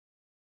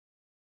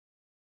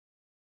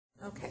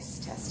Okay, this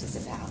test is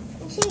about.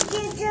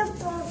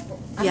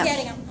 I'm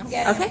getting them.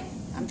 Okay.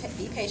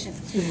 Be patient.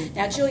 Mm-hmm.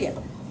 Now, Julia,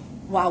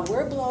 while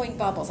we're blowing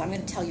bubbles, I'm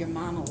going to tell your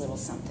mom a little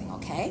something,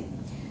 okay?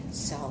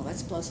 So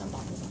let's blow some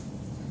bubbles.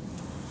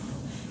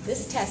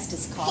 This test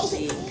is called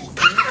the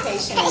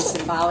Communication and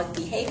Symbolic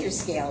Behavior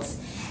Scales,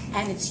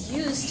 and it's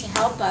used to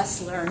help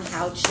us learn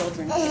how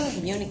children can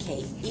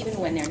communicate, even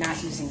when they're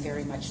not using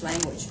very much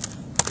language.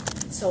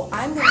 So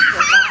I'm going to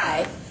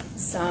provide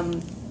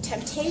some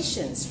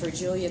temptations for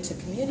Julia to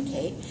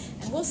communicate,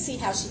 and we'll see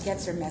how she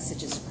gets her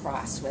messages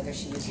across, whether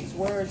she uses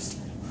words,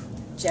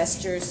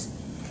 gestures,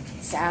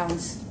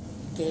 sounds,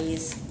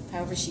 gaze,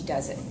 however she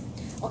does it.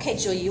 Okay,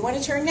 Julia, you want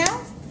to turn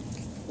now?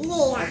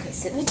 Yeah. Okay,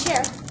 sit in the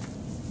chair.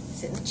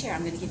 Sit in the chair.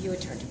 I'm going to give you a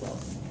turn to blow.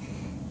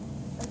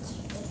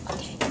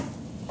 Okay.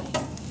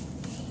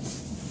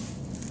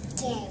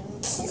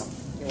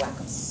 You're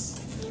welcome.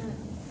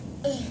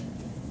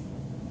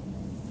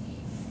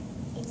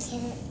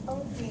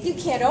 You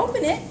can't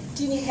open it.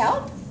 Do you need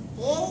help?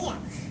 Yeah.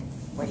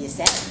 What do you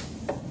say?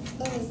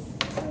 Please.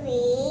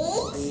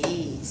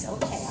 Please.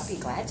 Okay, I'll be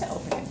glad to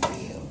open it for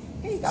you.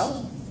 Here you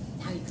go.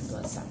 Now you can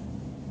blow some.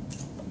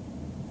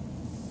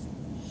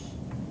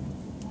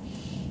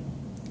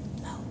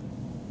 Oh.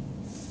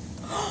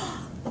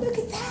 Look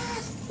at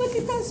that. Look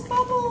at those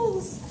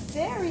bubbles.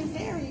 Very,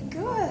 very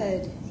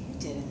good. You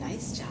did a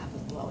nice job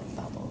of blowing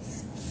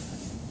bubbles.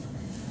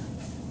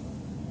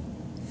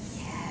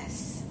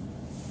 Yes.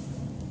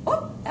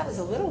 Oh, that was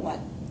a little one.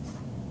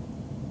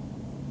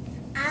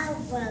 I'll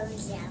blow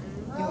some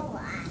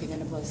more. You're going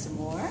to blow some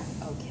more?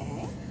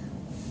 Okay.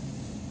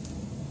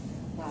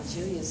 While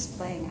Julia's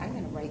playing, I'm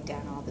going to write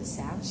down all the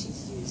sounds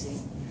she's using,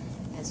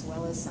 as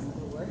well as some of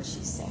the words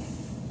she's saying.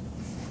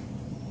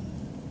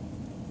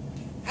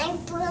 I'm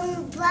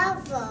blowing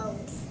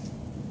bubbles.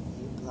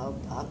 You blow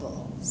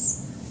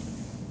bubbles.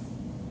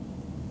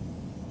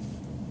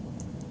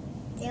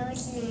 There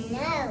was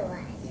another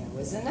one. There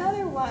was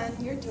another one.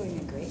 You're doing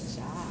a great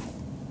job.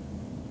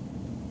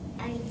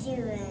 I'm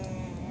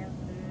doing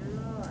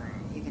more.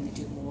 You're going to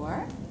do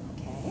more?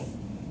 Okay.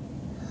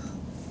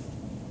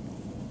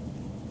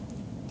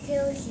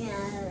 There was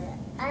another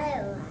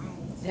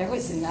one. There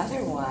was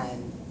another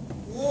one.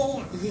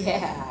 Yeah.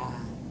 Yeah.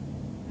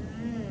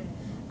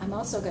 I'm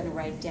also going to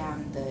write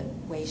down the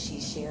way she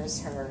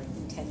shares her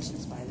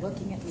intentions by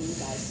looking at me,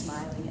 by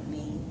smiling at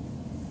me.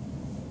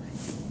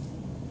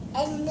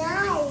 And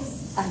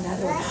nice.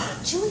 Another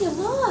one. Julia,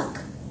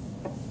 look!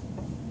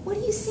 What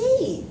do you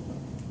see?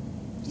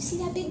 Do you see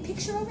that big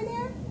picture over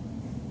there?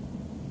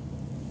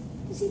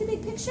 You see the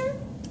big picture?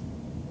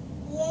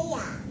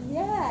 Yeah.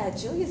 Yeah,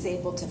 Julia's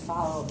able to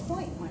follow a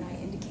point when I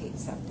indicate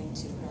something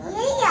to her.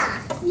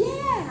 Yeah.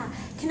 Yeah.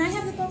 Can I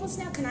have the bubbles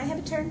now? Can I have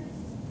a turn?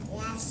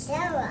 Yeah,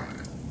 Sarah.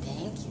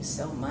 Thank you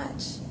so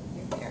much.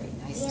 You're very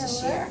nice You're to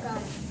share.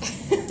 welcome.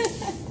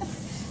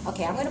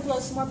 Okay, I'm going to blow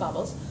some more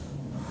bubbles.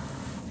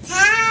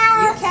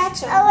 How? You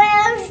catch 'em.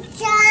 Well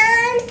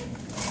done.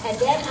 And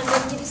then I'm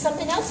going to give you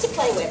something else to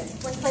play with.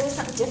 Want to play with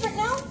something different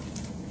now?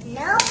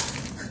 No.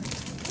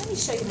 Let me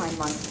show you my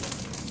monkey.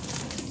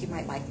 I think you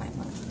might like my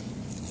monkey.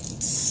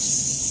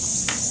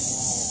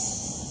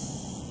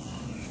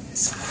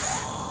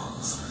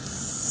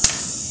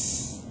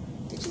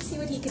 Did you see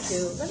what he could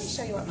do? Let me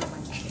show you what my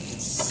monkey can do.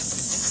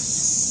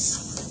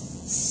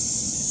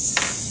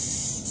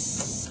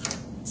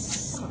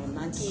 Come on,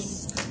 monkey.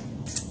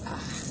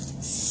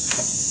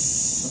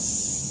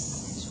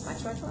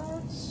 Watch, watch,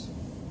 watch.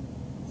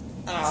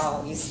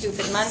 Oh, you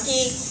stupid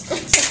monkey.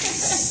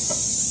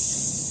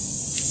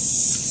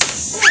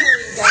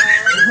 There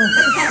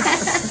we go.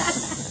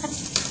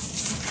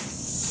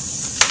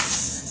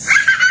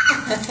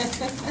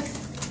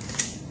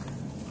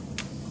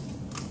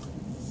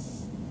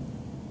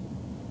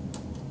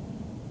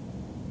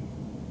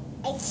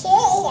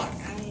 I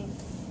can't.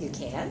 You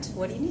can't?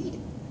 What do you need?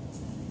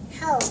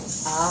 Help.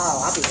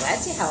 Oh, I'll be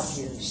glad to help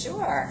you.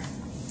 Sure. I'll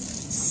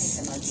make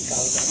the monkey go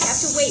again. You have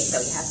to wait,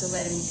 though. You have to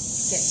let him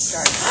get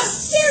started.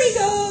 There he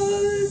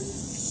goes!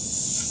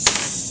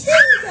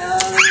 There he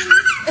goes!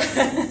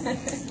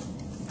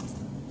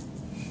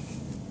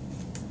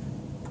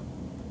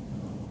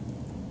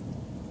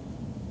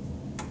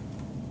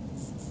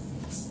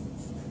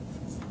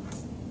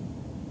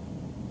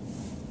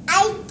 I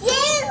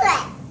did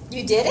it.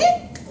 You did it?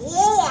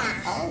 Yeah.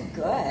 Oh,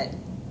 good.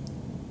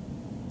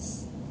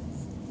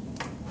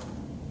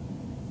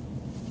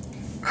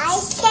 I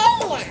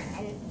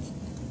can.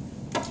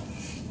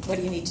 What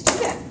do you need to do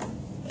then?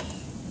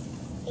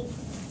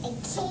 I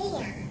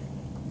can.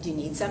 Do you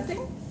need something?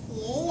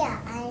 Yeah,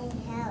 I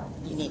help.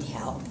 You need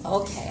help.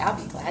 Okay, I'll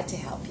be glad to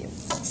help you.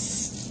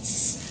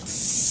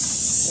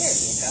 There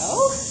you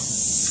go.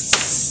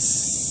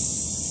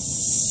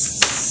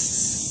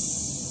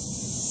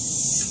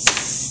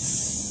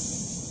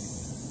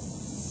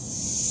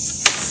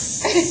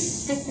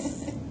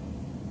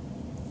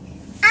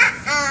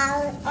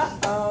 Uh-oh.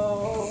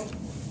 Uh-oh.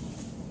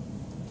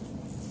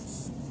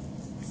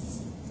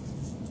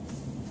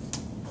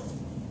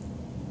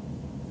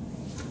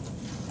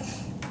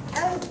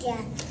 Oh,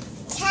 yeah.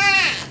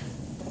 Time.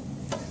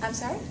 I'm I'm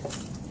sorry?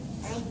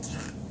 I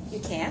can't. You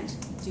can't?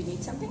 Do you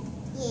need something?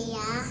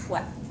 Yeah.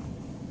 What?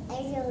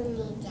 I don't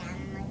need that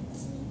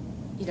monkey.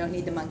 You don't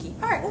need the monkey.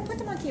 All right, we'll put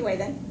the monkey away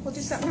then. We'll do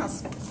something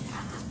else.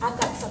 I've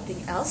got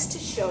something else to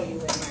show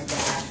you in my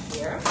bag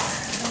here.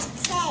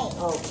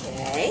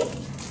 Okay. Okay.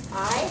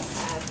 I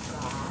have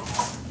got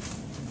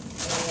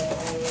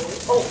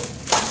oh,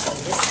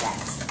 this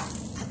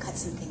bag. I've got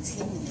some things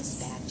hidden in this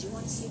bag. Do you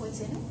want to see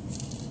what's in it?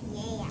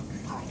 Yeah.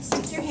 All right,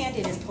 stick your hand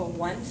in and pull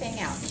one thing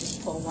out.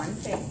 Just pull one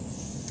thing,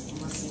 and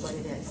we'll see what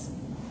it is.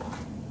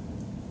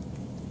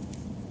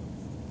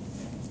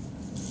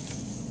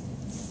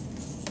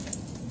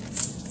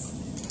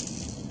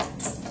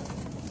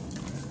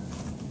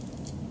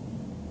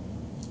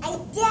 I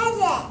did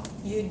it.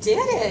 You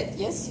did it.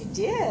 Yes, you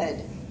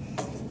did.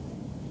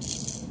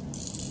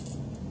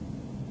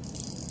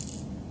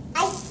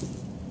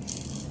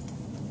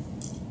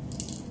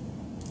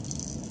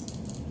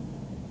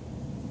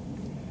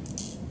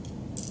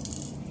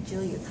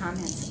 Julia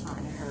comments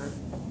on her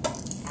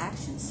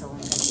actions, so I'm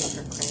going to give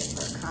her credit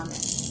for her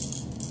comment.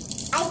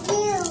 I did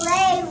it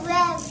very,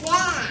 very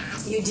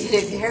fast. You did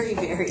it very,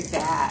 very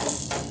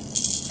fast.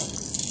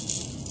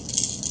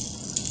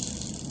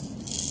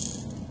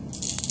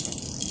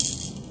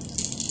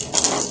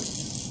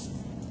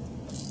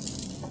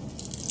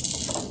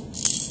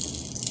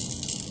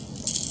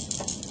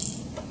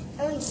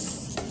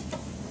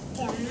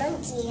 The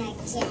monkey again.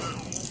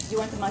 You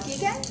want the monkey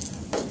again?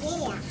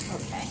 Yeah.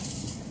 Okay.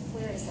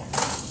 Where is that?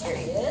 There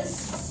he is.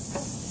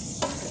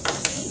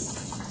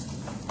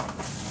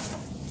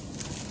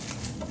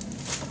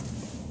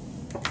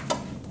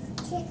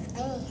 I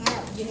need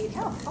help. You need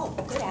help. Oh,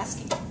 good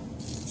asking.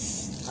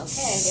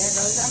 Okay, there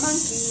goes our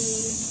monkey.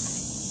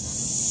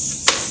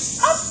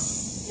 Up!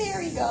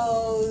 There he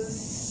goes.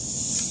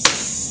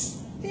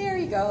 There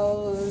he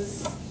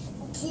goes.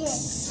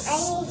 I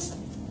need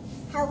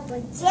help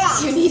again.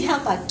 You need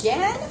help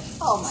again?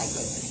 Oh my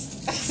goodness.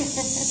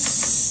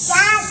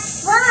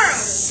 That's fun.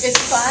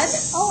 It's fun?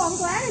 Oh, I'm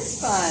glad it's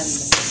fun.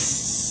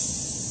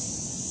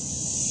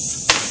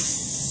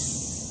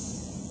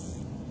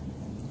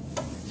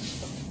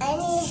 I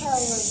need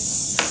help.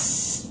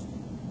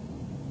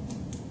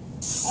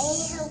 I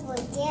need help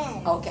again.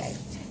 Okay.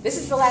 This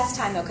is the last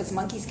time though, because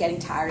Monkey's getting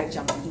tired of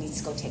jumping. He needs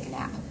to go take a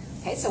nap.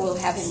 Okay, so we'll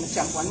have him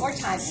jump one more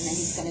time, and then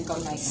he's going to go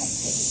night-night and take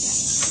his nap.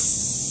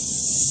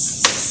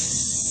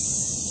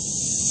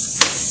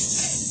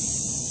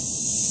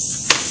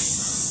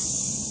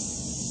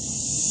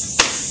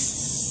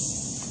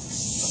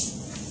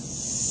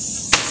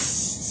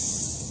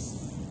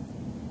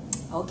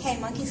 Okay,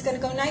 Monkey's going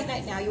to go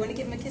night-night now. You want to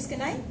give him a kiss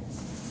goodnight?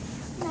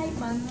 Night,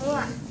 Monkey.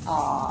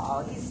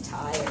 Oh, he's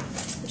tired.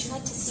 Would you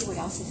like to see what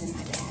else is in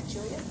my bag,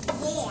 Julia?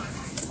 Yeah.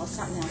 Well,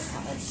 something else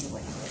out. Let's see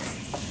what it is.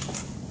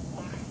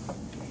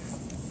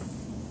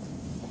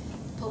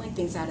 Pulling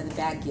things out of the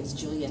bag gives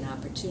Julia an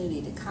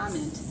opportunity to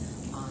comment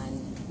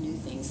on new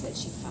things that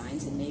she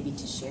finds and maybe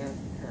to share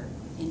her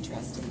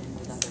interest in them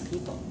with other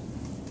people.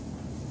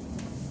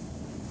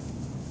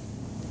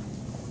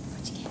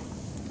 What'd you get?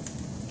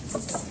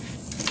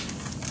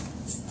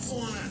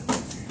 Yeah.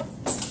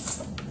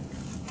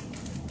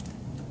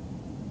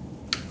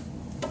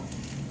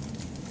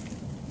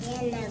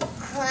 And the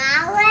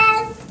flower.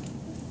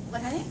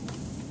 What, honey?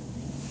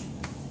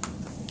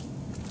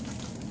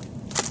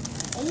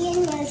 And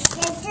the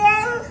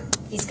chicken.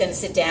 He's going to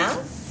sit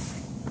down?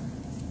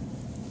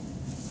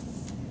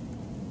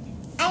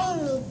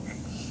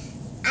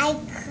 I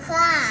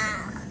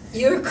crawl.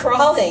 You're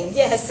crawling.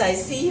 Yes, I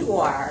see you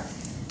are.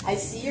 I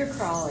see you're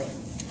crawling.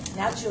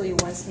 Now Julia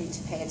wants me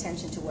to pay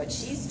attention to what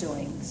she's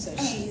doing, so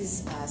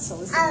she's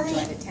soliciting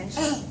joint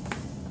attention.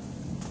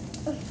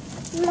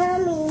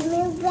 Mommy,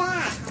 move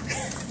back.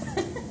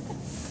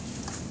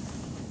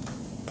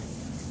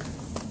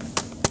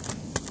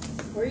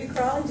 Where are you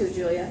crawling to,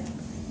 Julia?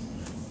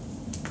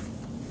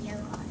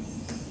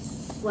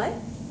 What?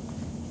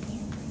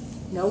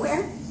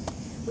 Nowhere?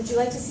 Would you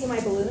like to see my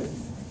balloon?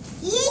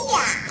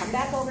 Yeah. Come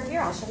back over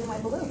here. I'll show you my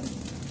balloon.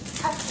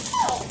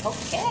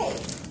 Okay.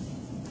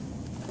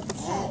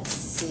 Let's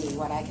see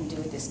what I can do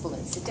with this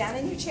balloon. Sit down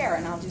in your chair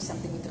and I'll do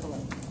something with the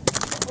balloon.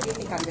 What do you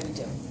think I'm going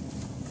to do?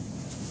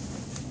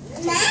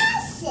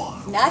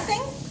 Magic.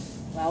 Nothing?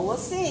 Well, we'll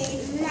see.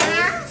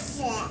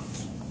 Magic.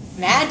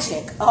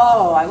 Magic.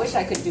 Oh, I wish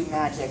I could do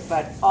magic,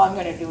 but all I'm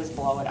going to do is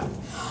blow it up.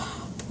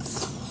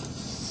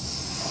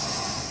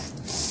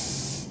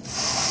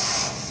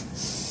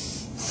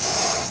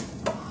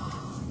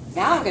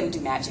 Now I'm going to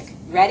do magic.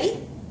 Ready?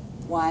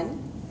 1,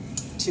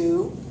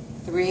 2,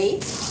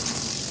 3.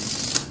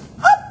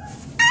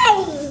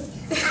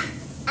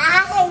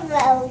 I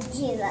will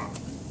do it.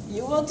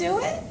 You will do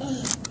it?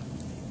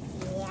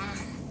 Yeah.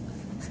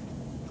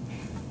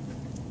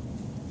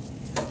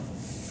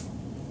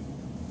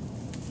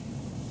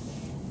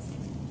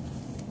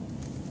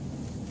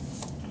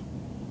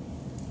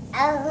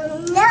 Oh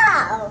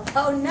no!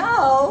 Oh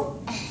no!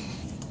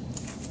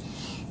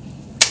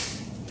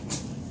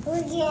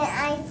 What can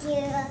I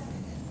do?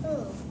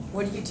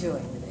 What are you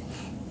doing with it?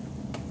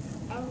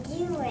 I'm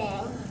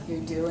doing. You're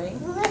doing?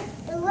 What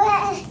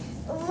are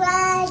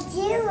you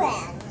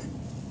doing?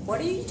 What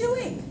are you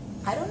doing?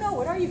 I don't know.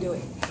 What are you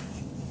doing?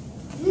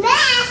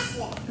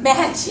 Magic.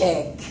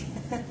 Magic.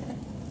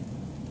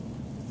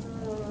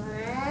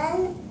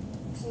 1,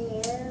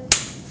 2,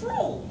 3.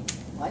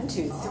 1, 2,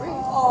 3.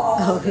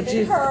 Oh, did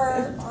it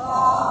hurt?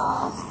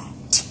 Oh.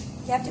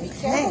 You have to be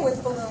careful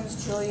with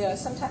balloons, Julia.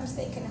 Sometimes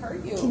they can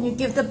hurt you. Can you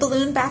give the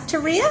balloon back to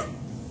Rhea?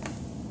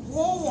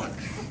 Yeah.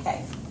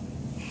 Okay.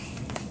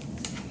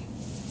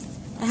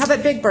 And how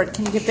about Big Bird?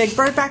 Can you give Big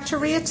Bird back to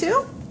Rhea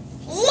too?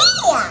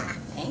 Yeah.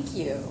 Thank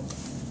you.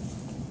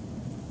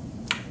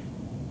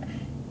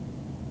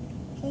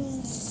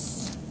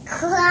 He's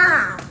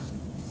crawling.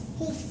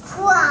 He's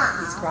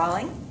crawling. He's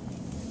crawling.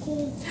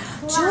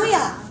 He's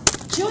Julia!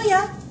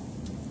 Julia!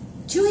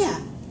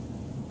 Julia!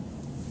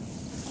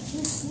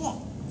 He's sick.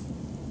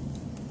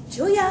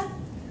 Julia!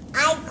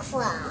 I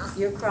crawl.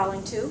 You're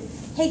crawling too?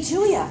 Hey,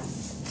 Julia!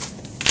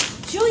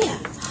 Julia!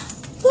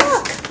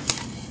 Look!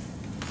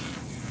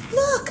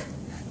 Look!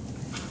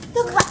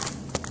 Look!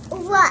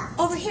 What?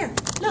 Over here.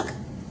 Look.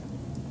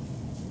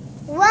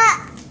 What?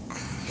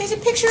 There's a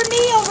picture of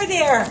me over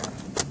there.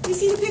 You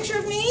see the picture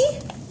of me?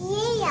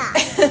 Yeah.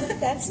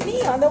 That's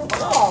me on the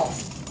wall.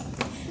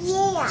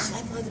 Yeah. Should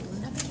I blow the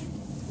balloon up again?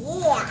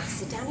 Yeah.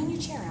 Sit down in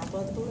your chair and I'll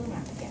blow the balloon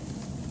up again.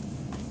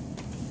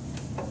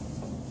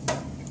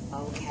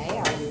 Okay,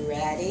 are you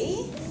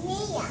ready?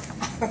 Yeah.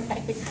 All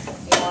right.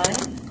 1,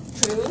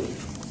 2,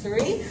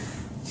 3.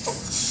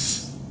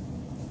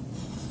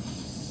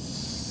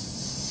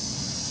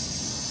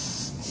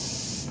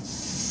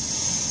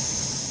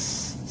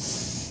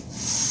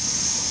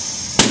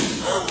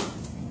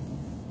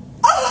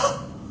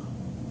 Oh!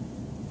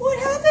 What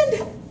happened?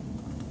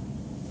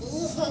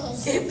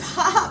 It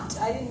popped.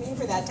 I didn't mean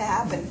for that to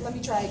happen. Let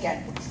me try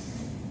again.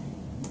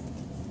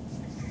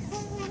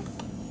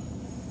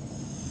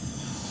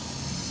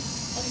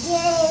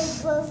 Again,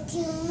 go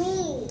to me.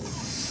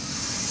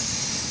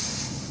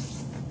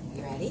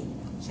 You ready?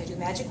 Should I do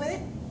magic with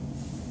it?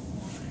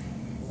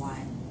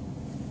 1,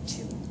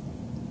 2,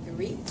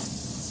 3.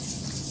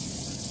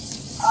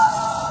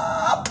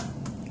 Oh!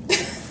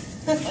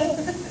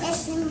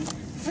 It's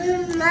for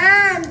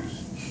Mom.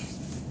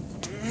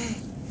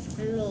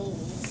 Me.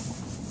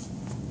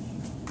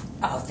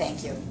 Oh,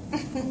 thank you. I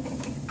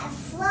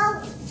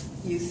float.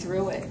 You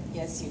threw it.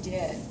 Yes, you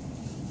did.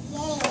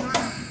 Yeah.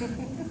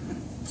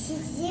 To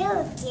do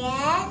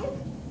again?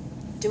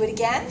 Do it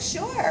again?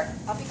 Sure.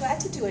 I'll be glad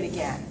to do it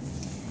again.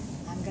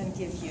 I'm going to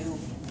give you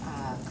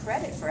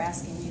credit for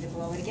asking me to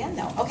blow it again,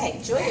 though. Okay,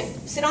 Julia,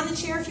 sit on the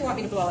chair if you want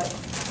me to blow it.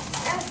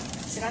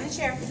 Sit on the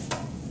chair.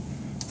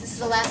 This is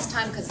the last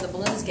time because the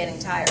balloon's getting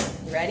tired.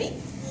 You ready?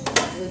 The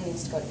balloon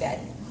needs to go to bed.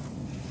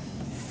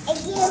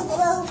 Again,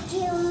 go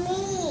to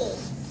me.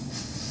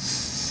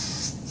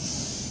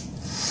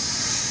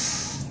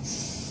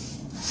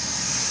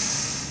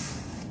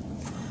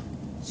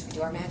 Should we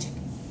do our magic?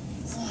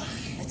 Yeah.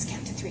 Let's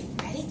count to 3.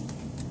 Ready?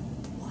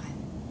 1.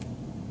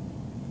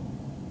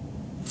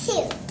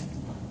 2.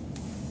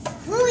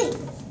 3.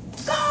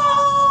 Go!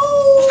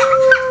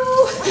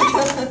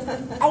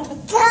 I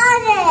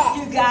got it.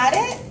 You got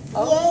it?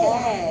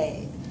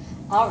 Okay.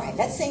 All right,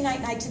 let's say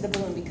night-night to the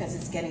balloon because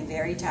it's getting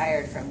very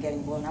tired from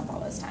getting blown up all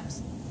those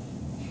times.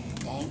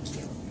 Thank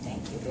you.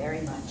 Thank you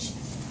very much.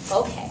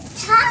 Okay.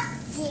 Talk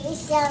to you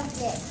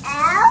something else?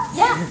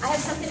 Yeah, I have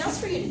something else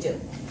for you to do.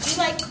 Do you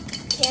like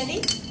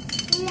candy?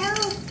 No.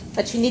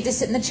 But you need to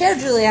sit in the chair,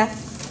 Julia.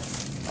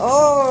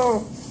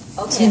 Oh.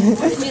 Okay, you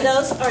want to do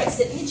those? All right,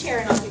 sit in your chair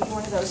and I'll give you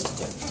one of those to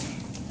do.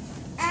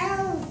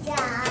 Oh,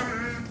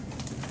 God.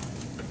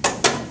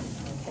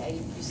 Okay,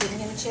 you sitting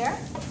in the chair?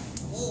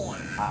 Yeah.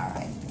 All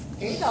right.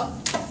 Here you go.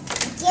 Get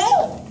it.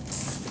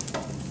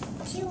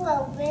 To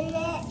open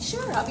it.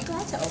 Sure, I'll be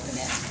glad to open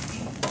it.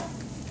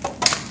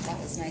 That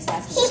was nice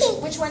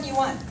asking. Which one do you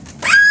want?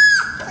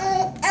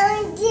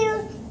 I'll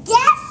do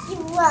this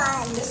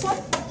one. This one?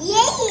 Yeah.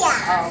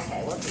 Oh,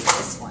 okay, we'll do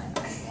this one.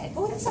 Okay.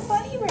 Oh, it's a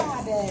bunny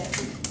rabbit.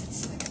 Let's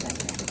see what the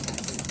bunny rabbit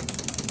does.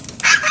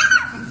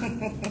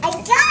 I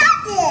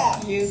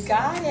got it. You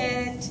got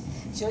it.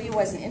 Julia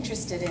wasn't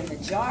interested in the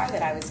jar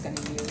that I was going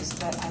to use,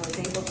 but I was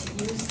able to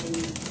use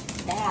the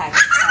bag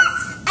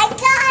I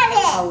got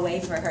as it. a way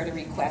for her to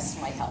request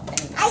my help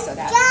anyway. I So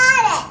that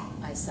got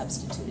it. I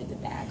substituted the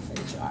bag for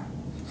the jar.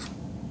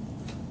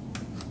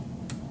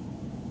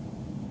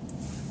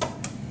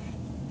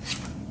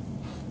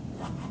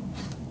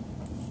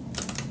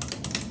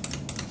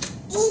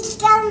 He's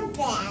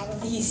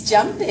jumping. He's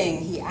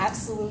jumping. He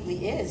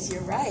absolutely is.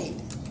 You're right.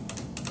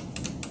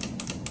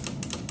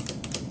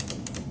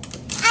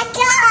 I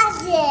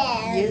got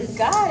it. You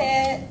got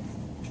it.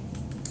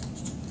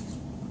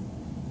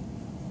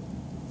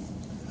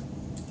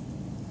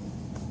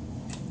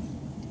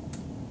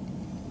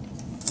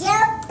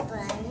 Jump,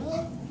 bunny.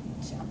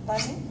 Jump,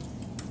 bunny.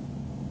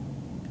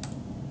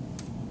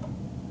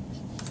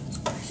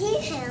 Can you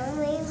help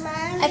me,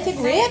 Mom? I think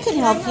Rhea can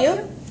help you.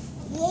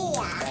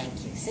 Yeah. Thank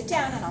you. Sit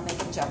down and I'll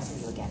make him jump for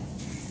you again.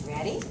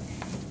 Ready?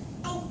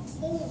 I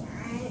can't.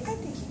 I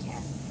think you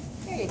can.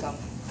 There you go.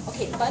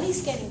 Okay,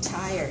 Bunny's getting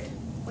tired.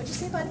 What'd you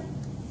say, Bunny?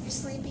 You're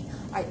sleepy?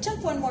 All right,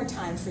 jump one more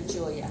time for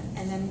Julia,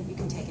 and then you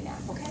can take a nap,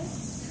 okay?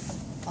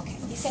 Okay,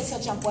 he says he'll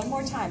jump one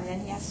more time, and then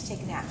he has to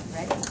take a nap.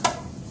 Ready?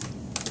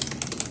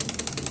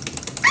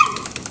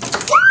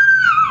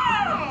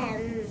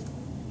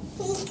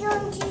 He's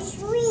going to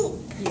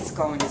sleep. He's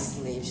going to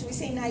sleep. Should we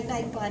say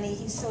night-night, Bunny?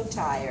 He's so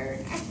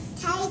tired.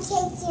 Can I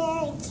take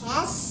your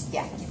kiss?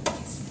 Yeah, give him a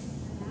kiss.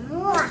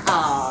 Mwah.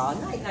 Oh,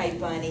 night-night,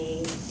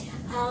 Bunny.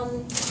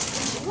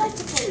 Would you like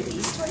to play with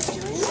these toys,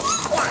 Julia?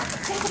 Yeah.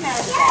 Take them out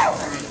of the bag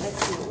for me. Let's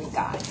see what we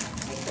got.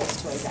 Take those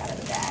toys out of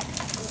the bag.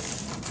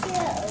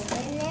 Here,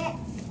 open it.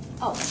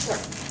 Oh, sure.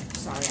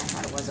 Sorry, I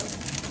thought it was open.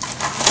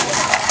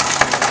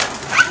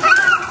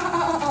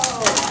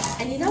 Oh,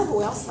 and you know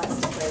who else likes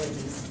to play with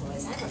these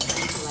toys? I have a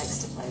friend who likes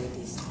to play with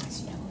these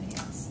toys. You know who it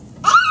is?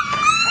 Oh!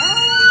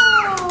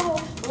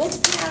 Well, let's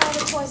put out all the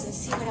toys and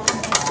see what else we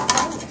have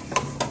to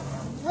play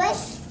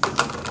with.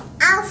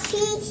 I'll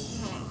feed him.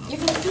 You're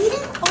going to feed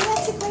him? Oh,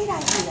 that's a great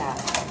idea.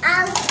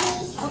 I'll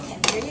feed him. Okay,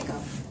 here you go.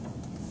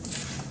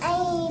 I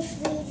need to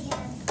feed him.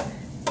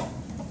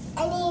 I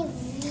need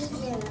to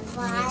feed him.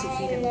 You need to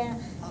feed him.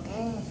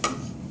 Okay.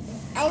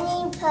 I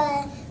need to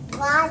put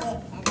water in.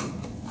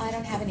 I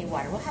don't have any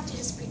water. We'll have to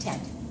just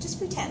pretend. Just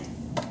pretend.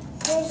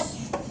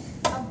 There's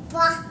how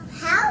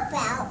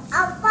about a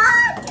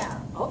bottle?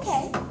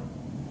 Okay.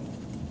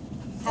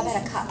 How about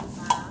a cup?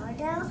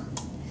 Bottle?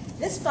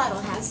 This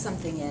bottle has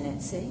something in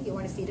it. See? You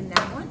want to feed him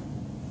that one?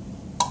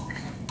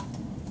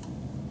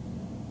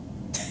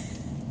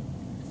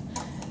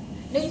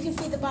 No, you can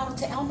feed the bottle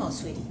to Elmo,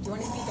 sweetie. Do you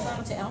want to feed the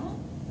bottle to Elmo?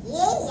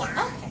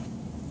 Yeah. Okay.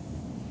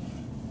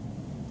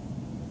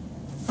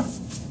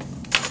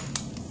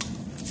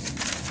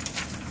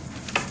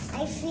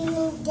 I'm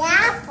feeding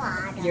that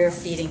bottle. You're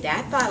feeding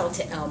that bottle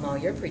to Elmo.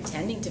 You're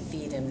pretending to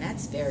feed him.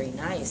 That's very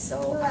nice.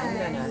 So I'm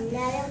going to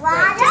Another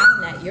write bottle?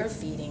 down that you're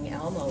feeding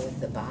Elmo with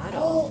the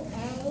bottle.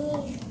 I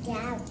need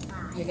that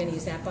bottle. You're going to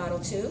use that bottle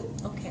too?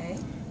 Okay.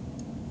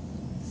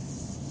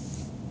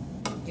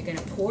 You're going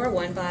to pour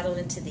one bottle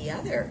into the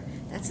other.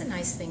 That's a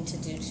nice thing to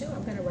do too.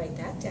 I'm going to write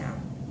that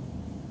down.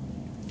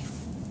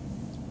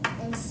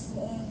 This is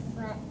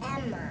for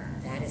Emma.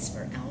 That is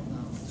for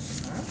Elmo.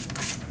 Huh?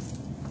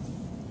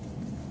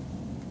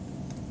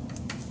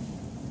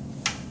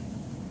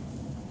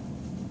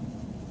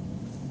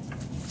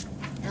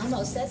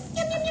 Elmo says,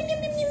 yum, yum, yum,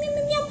 yum, yum, yum,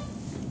 yum, yum.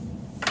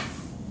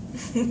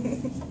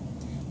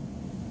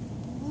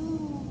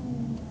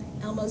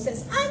 Elmo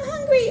says, I'm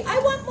hungry. I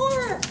want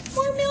more.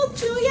 More milk,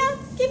 Julia.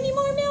 Give me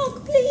more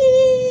milk,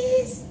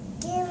 please.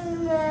 Give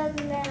me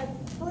milk,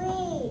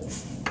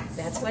 please.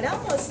 That's what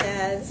Elmo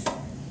says.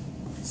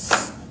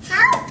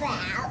 How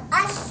about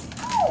a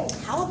spoon?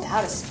 How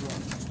about a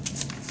spoon?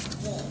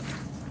 Yeah.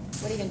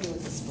 What are you going to do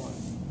with the spoon?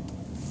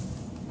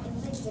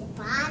 With the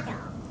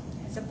bottle.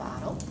 There's a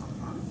bottle.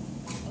 I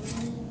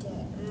need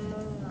it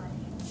more.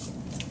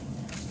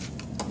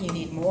 You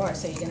need more,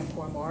 so you're going to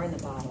pour more in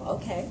the bottle.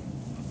 Okay.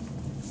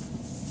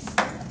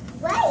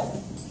 Wait.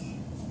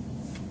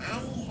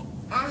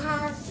 I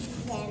have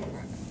them.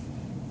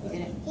 You're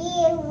gonna,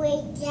 Here we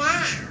go.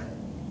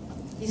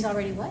 he's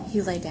already what?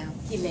 You lay down.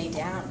 He lay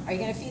down. Are you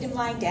going to feed him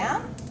lying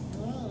down?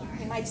 Yeah.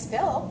 He might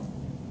spill.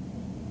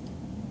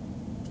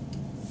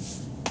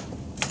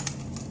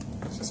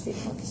 Just feed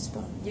him with a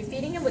spoon. You're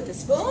feeding him with a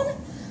spoon?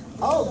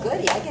 Oh,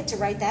 goody. I get to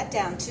write that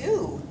down,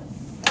 too.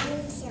 I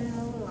need some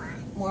more.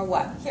 More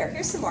what?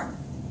 Here's some more.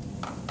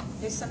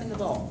 There's some in the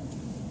bowl.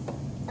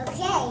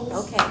 Okay.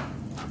 Okay.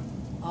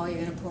 Oh, you're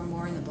going to pour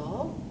more in the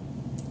bowl?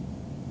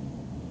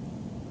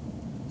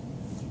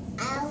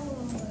 I'll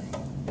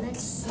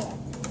mix it.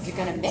 You're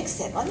going to mix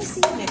it. Let me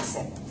see you mix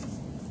it.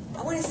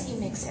 I want to see you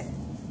mix it.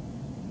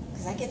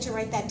 Because I get to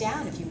write that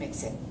down if you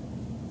mix it.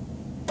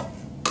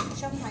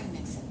 Show me how you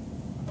mix it.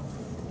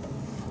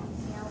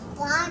 No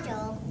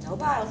bottle. No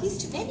bottle.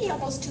 He's maybe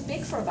almost too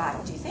big for a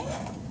bottle, do you think?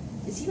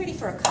 Is he ready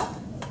for a cup?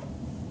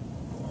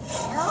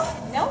 No.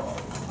 No?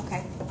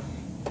 Okay.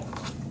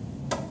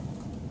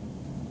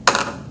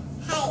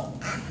 Hey,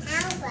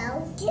 how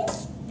about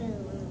this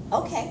spoon?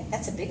 Okay,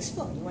 that's a big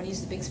spoon. You want to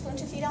use the big spoon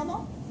to feed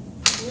Elmo?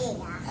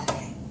 Yeah.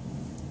 Okay.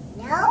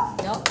 No?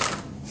 No?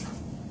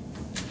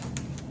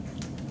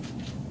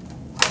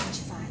 What'd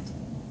you find?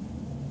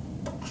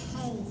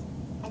 Hey,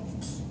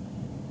 it's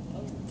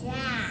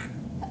that.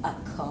 A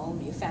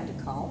comb. You found a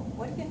comb?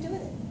 What are you going to do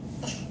with it?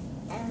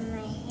 And my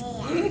You're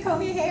hair. going to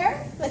comb your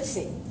hair? Let's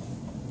see.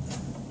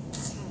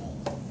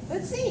 Okay.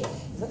 Let's see.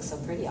 It looks so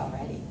pretty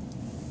already.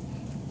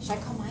 Should I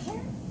comb my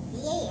hair?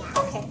 Yeah.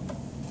 Okay.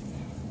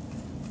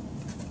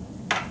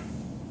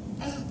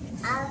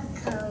 I'll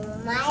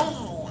comb my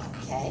hair.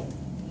 Okay.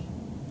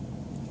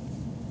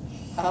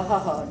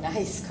 Oh,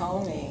 nice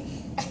combing.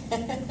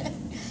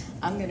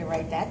 I'm going to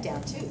write that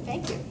down too.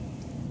 Thank you.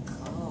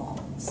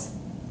 Combs.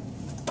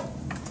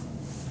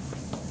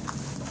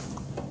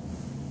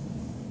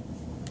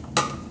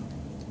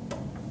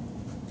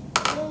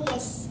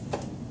 Yes.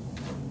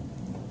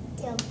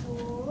 The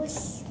blue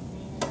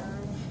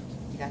spoon.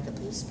 You got the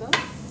blue spoon?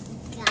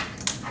 Yeah.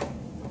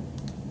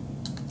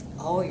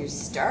 Oh, Oh, you're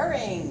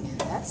stirring.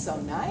 That's so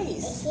nice.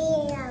 It's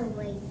all the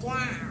way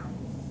down.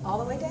 All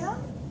the way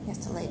down? He has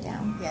to lay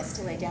down. He has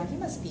to lay down. He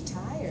must be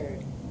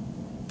tired.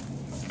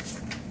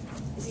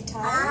 Is he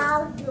tired?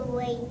 All the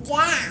way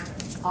down.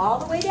 All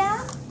the way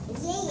down?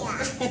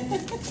 Yeah.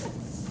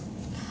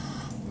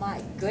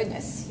 My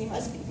goodness, he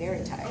must be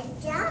very tired.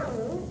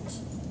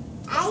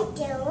 I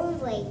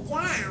don't lay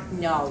down.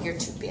 No, you're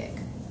too big.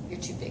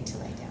 You're too big to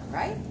lay down,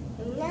 right?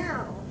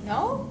 No,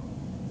 No?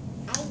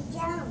 I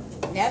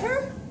don't.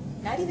 Never?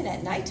 Not even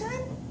at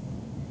nighttime?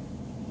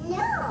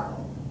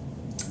 No.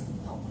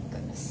 Oh my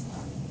goodness.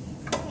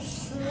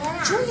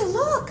 No. Julia,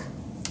 look!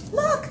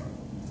 Look!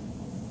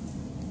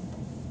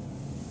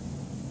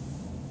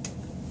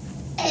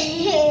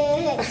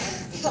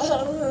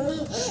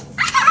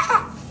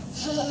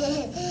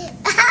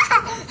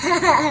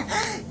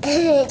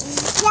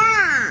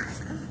 Stop!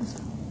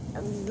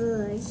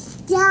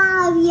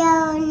 Stop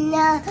your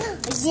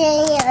nose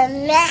in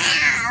your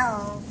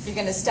mouth. You're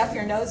gonna stuff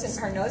your nose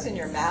in her nose in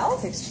your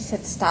mouth? She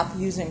said stop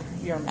using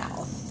your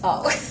mouth.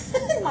 Oh,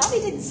 Mommy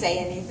didn't say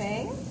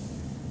anything.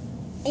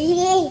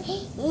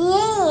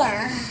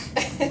 Yeah.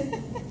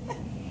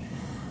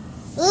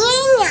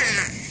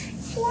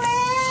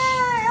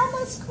 Wow,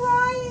 Elmo's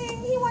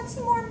crying. He wants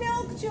some more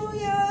milk,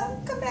 Julia.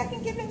 Come back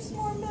and give him some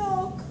more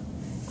milk.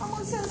 Elmo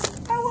says,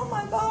 I want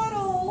my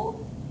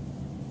bottle.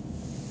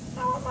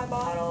 I want my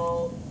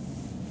bottle.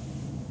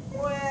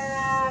 Wow,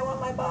 I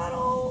want my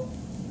bottle.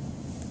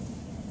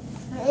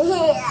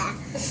 Yeah.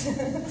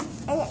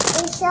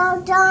 It's all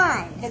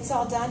done. It's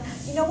all done.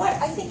 You know what?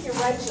 I think you're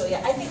right,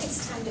 Julia. I think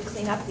it's time to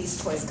clean up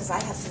these toys because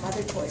I have some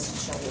other toys to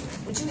show you.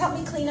 Would you help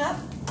me clean up?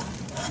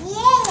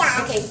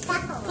 Yeah. Okay,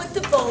 put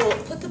the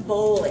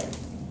bowl in.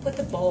 Put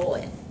the bowl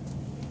in.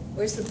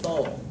 Where's the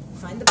bowl?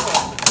 Find the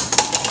bowl.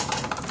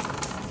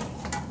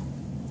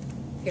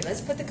 Here,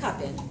 let's put the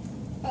cup in.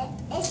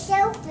 It's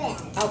open.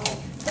 Okay,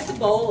 put the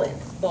bowl in.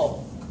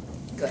 Bowl.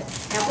 Good.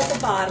 Now put the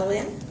bottle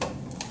in.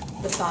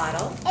 The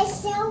bottle.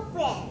 It's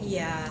open.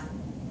 Yeah.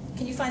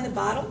 Can you find the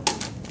bottle?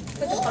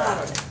 Put the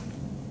bottle in.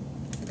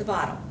 Put the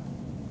bottle.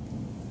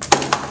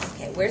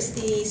 Okay, where's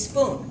the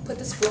spoon? Put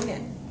the spoon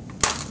in.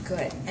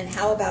 Good. And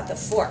how about the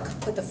fork?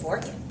 Put the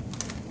fork in.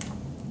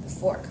 The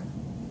fork.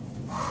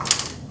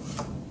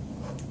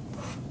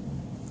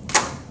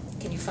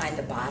 Can you find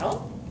the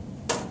bottle?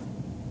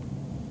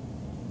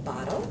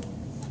 Bottle. Do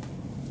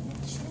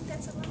you think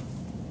that's a bottle?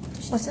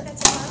 What's it?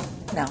 That's a bottle?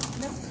 No.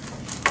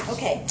 No.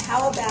 Okay.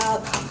 How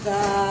about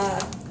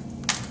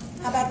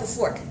the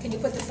fork? Can you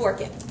put the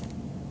fork in?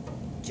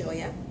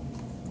 Julia?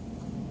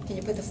 Can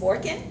you put the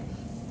fork in?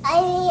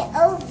 I need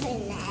to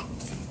open it.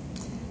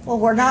 Well,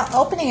 we're not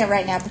opening it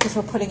right now because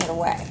we're putting it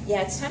away.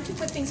 Yeah, it's time to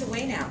put things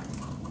away now.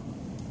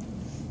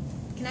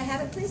 Can I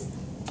have it, please?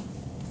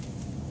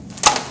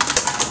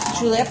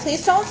 Julia,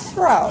 please don't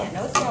throw. Yeah,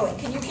 no throwing.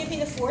 Can you give me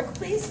the fork,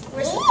 please?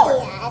 Where's the fork?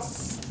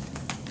 Yes.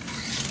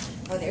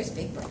 Oh, there's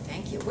Big Bird.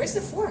 Thank you. Where's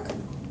the fork?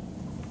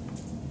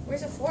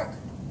 Where's the fork?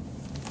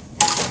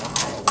 That's the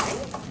bottle,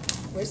 right?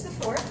 Where's the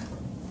fork?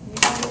 Can you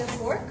tell me the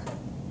fork?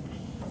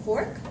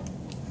 Fork?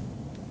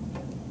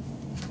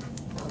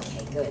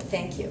 Okay, good.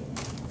 Thank you.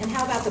 And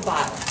how about the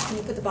bottle? Can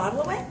you put the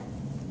bottle away?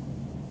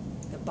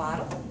 The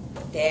bottle?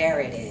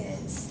 There it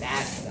is.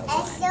 That's the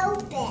It's one.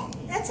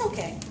 open. That's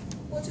okay.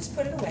 We'll just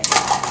put it away.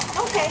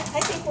 Okay,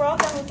 I think we're all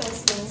done with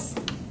those things.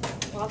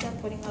 We're all done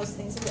putting those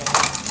things away.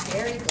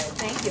 Very good.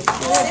 Thank you.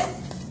 Can you sit?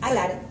 I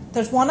got it.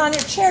 There's one on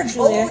your chair, Oh,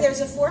 Julia.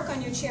 there's a fork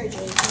on your chair,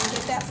 Julie. Can you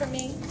get that for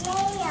me?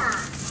 Yeah.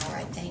 All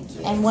right, thank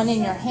you. And one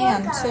in your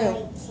hand,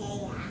 too.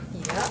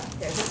 Yep,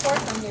 there's a fork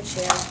on your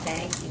chair.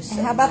 Thank you so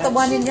And how about the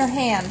much. one in your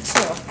hand, too?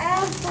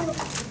 And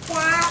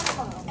that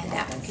one. And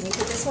that one. Can you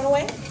put this one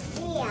away?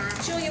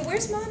 Yeah. Julia,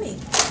 where's Mommy?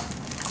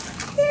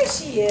 There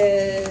she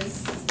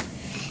is.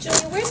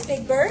 Julia, where's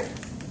Big Bird?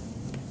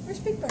 Where's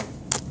Big Bird?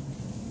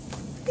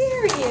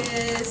 There he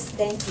is.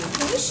 Thank you.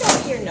 Can you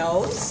show me your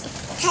nose?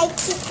 Can I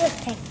take a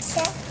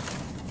picture?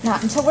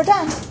 Not until we're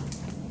done.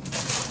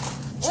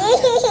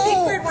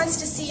 Big Bird wants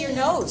to see your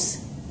nose.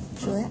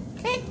 Julia?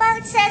 Big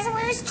Bird says,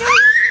 where's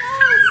Julia's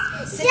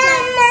nose? Sit That's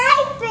down.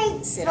 my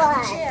big Sit on the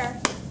bird.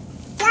 chair.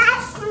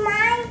 That's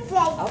my big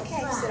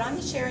Okay, bird. sit on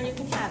the chair and you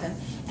can have him.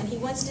 And he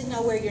wants to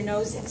know where your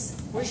nose is.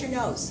 Where's your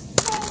nose?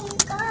 There you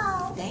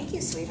go. Thank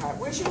you, sweetheart.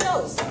 Where's your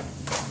nose?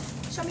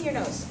 Show me your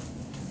nose.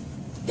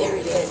 There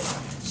it is.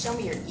 Show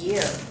me your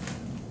ear.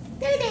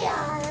 There they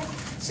are.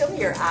 Show me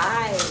your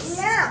eyes.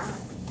 No.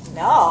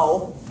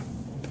 No.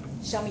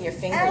 Show me your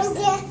fingers. I'm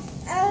then.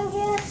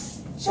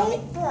 just Show me.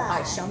 big All right,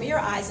 bird. show me your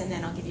eyes, and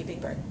then I'll give you a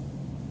Big Bird.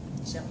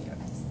 Show me your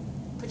eyes.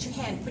 Put your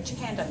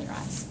hand on your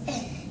eyes.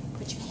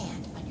 Put your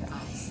hand on your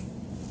eyes.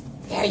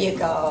 There you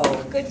go.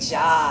 Good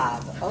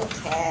job.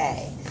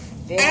 Okay.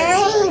 Very,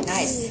 very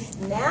nice.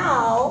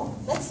 Now,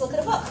 let's look at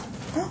a book.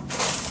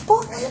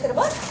 Book. Want to look at a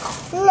book?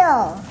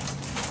 No.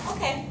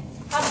 Okay.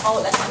 I'm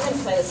going to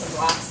play with some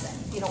blocks then.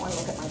 If you don't want to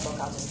look at my book,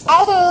 I'll just play.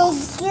 I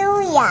think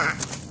Julia.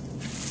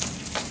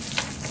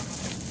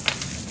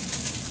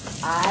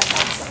 I've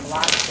got some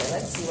blocks here.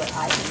 Let's see what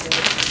I can do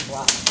with these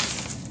blocks.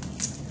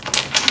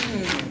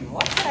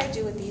 What could I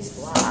do with these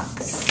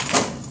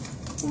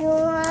blocks? No.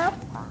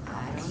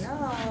 I don't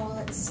know.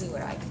 Let's see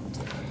what I can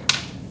do.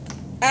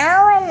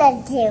 I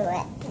want to do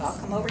it. Well,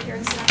 come over here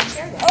and sit on the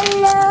chair then. Oh,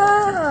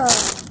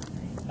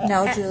 no.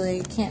 No, Julia,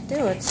 you can't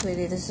do it,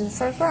 sweetie. This is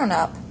for a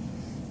grown-up.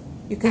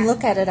 You can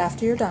look at it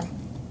after you're done.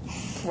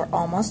 We're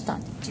almost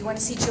done. Do you want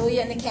to see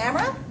Julia in the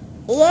camera?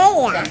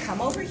 Yeah. Then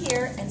come over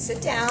here and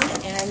sit down,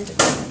 and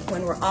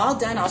when we're all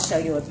done, I'll show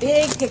you a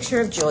big picture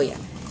of Julia.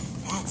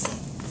 That's it.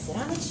 Sit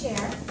on the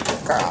chair.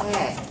 Girl.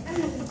 Okay.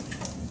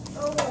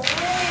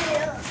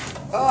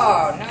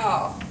 Oh,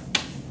 no.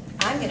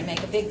 I'm going to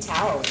make a big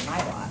tower with my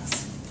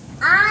blocks.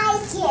 I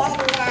Do you want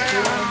to do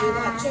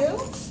that can. too?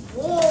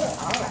 Yeah.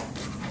 All right.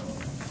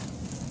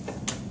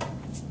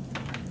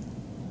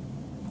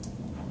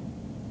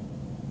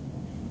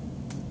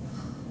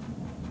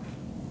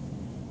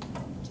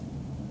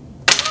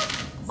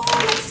 Oh,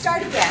 let's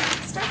start again.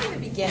 Start from the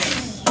beginning.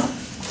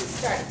 Let's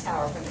start a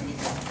tower from the beginning.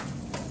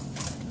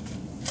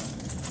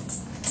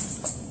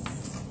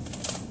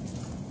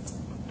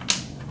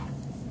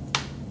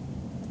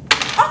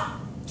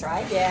 Try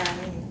again.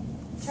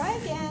 Try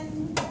again.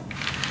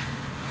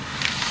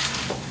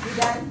 You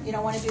done? You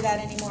don't want to do that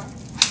anymore?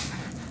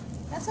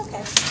 That's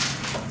okay.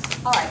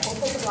 All right, we'll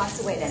put the blocks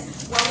away then.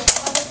 Well,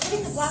 while we're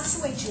putting the blocks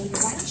away, Julia,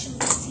 why don't you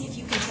see if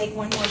you can take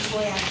one more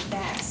toy out of the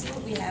bag. See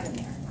what we have in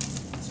there.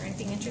 Is there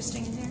anything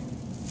interesting in there?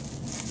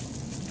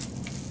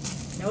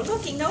 No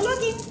looking, no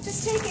looking.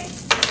 Just take it.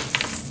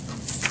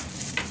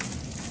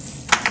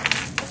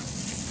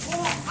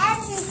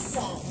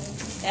 Everything.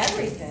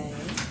 Everything?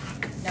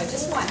 No,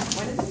 just one.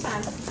 One at a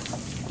time.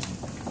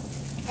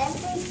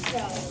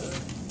 Everything.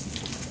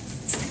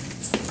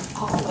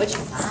 Oh, what'd you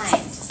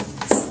find?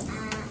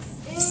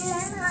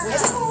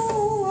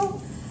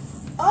 No.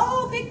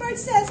 Oh, Big Bird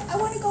says, I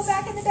want to go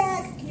back in the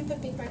bag. Can you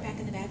put Big Bird back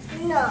in the bag?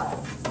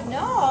 No.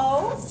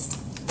 No.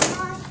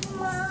 Not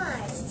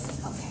mine.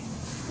 Okay.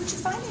 What'd you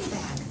find in the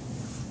bag?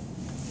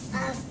 A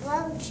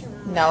bunch of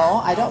mine.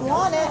 No, I don't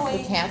want it.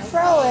 We can't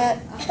throw it.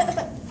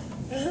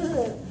 Do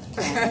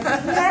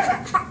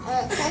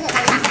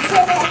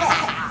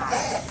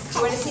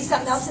you want to see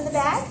something else in the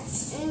bag?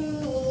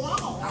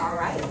 All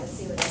right, let's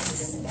see what else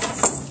is in the bag.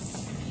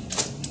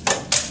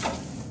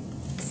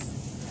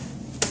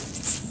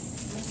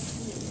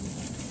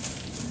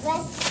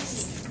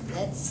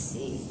 Let's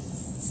see.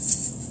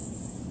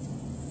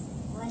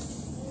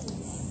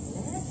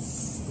 Let's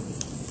see.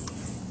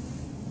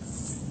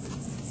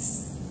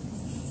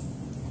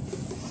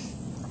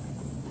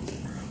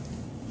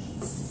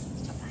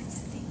 Did you find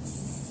something?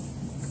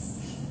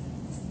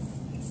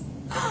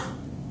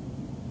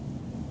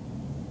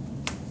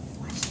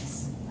 Watch this.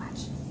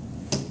 Watch.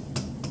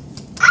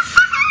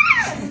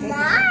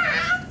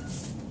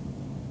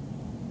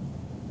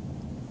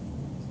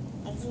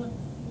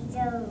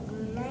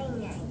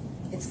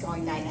 It's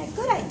going night-night.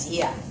 Good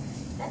idea.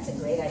 That's a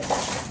great idea.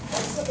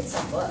 Let's look at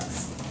some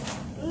books.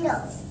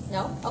 No.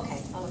 No?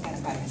 Okay, I'll look at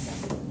it by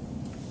myself.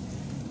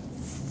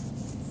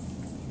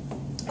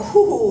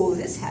 Ooh,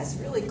 this has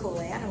really cool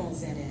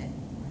animals in it.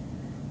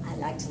 I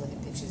like to look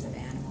at pictures of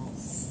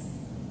animals.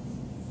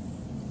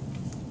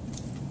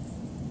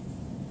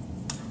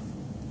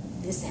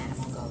 This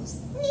animal goes.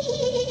 Do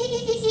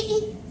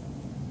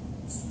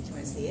you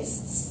want to see it?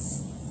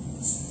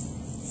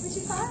 What'd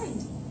you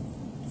find?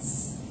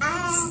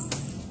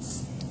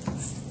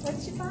 What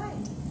did you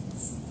find?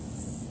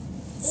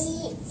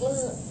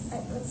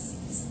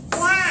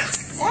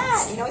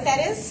 That. You know what that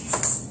is?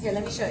 Here,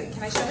 let me show you.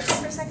 Can I show it to you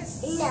for a second?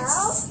 No.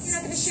 You're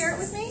not going to share it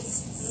with me?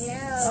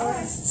 No. All right.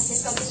 I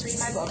guess I'll just read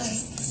my book.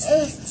 This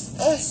is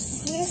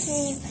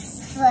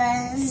for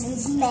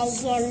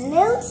making music.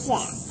 Oh.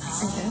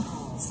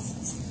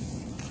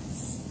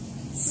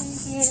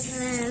 This is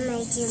for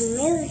making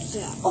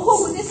music.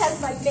 Oh, this has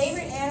my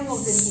favorite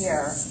animals in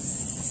here.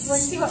 You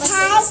want to see what my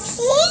favorite? Happy?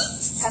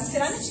 Come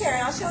sit on the chair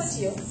and I'll show it to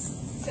you.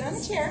 Sit on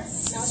the chair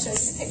and I'll show you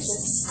the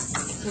pictures.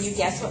 Can you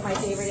guess what my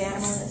favorite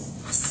animal is?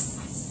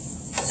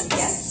 Can you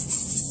guess?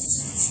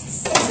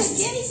 It's a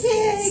guinea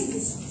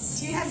pig.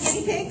 Do you have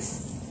guinea pigs?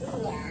 No. I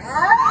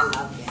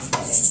love guinea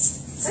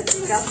pigs. Let's see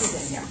what else is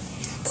in here.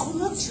 Oh,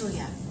 look,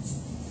 Julia.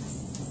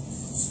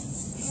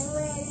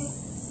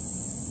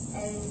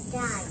 And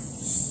done.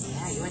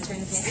 Yeah, you want to turn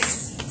the page?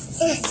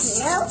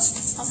 No.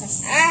 Okay.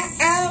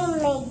 I'll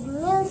make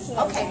music.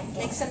 Okay,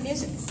 make some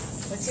music.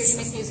 Let's hear you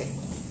make music.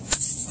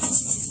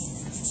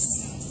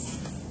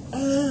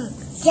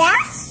 That's good.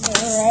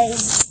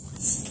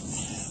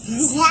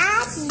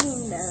 That's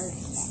music.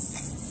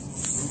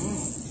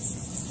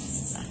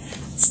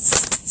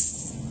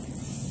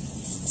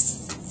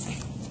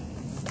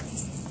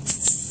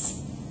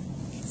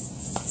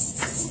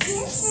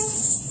 This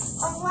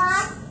is a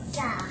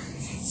vodka.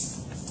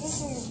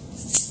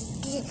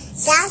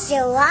 That's a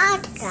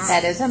vodka.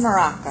 That is a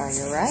maraca,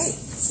 you're right.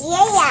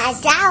 Yeah,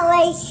 that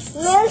was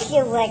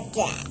music with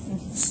that.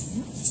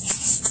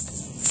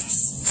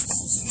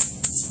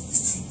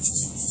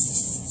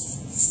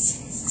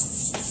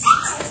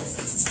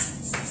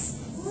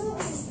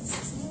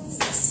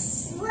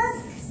 Look,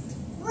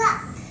 look,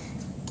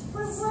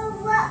 look,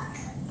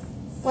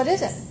 What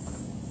is it?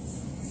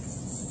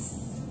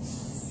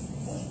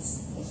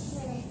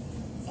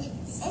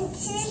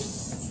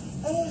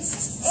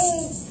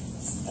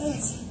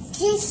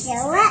 To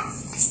show it.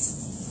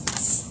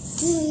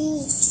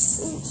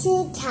 To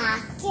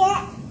touch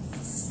it.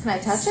 Can I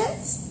touch it?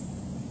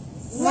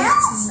 No.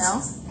 No?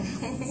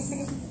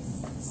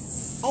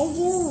 I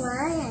do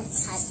want to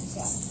touch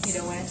it. You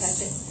don't want to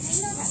touch it?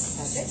 You don't have to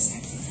touch it.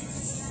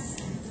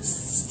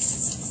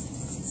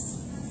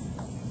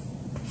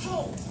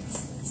 Hey,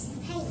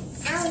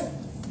 the airplane.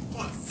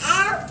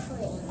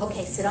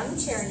 Okay, sit on the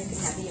chair and you can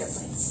have the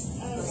airplane.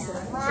 And Go sit the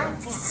on the chair. marker.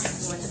 You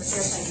want the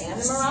airplane and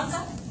the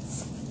maraca?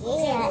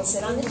 Yeah. Go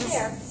sit on the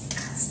chair.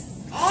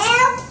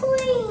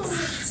 Airplane.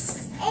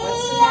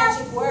 What's the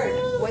magic word?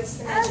 What's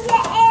the magic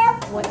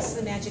word? What's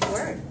the magic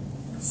word?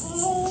 Does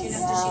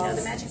she know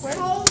the magic word?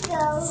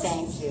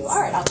 Thank you. All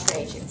right, I'll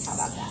trade you. How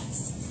about that?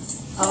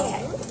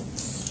 Okay.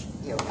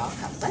 You're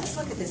welcome. Let's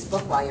look at this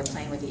book while you're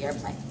playing with the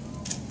airplane.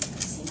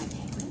 See my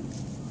penguin?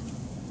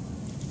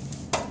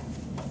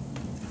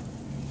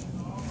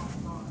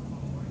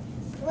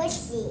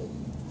 What's the?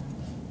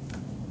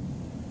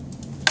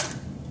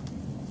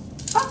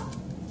 Oh!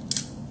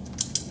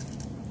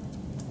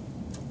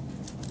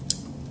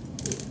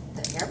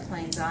 The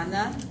airplane's on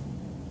the...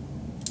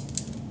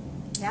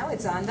 Now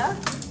it's on the...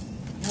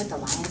 You know what the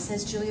lion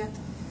says, Julia?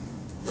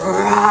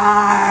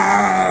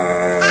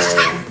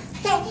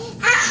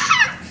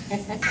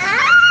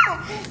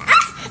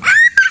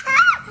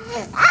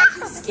 Are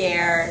you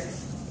scared?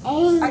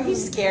 Are you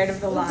scared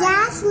of the lion?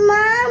 That's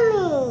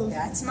mommy.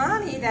 That's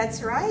mommy,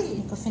 that's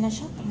right. Go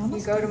finish up.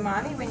 You go to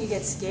mommy when you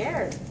get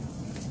scared.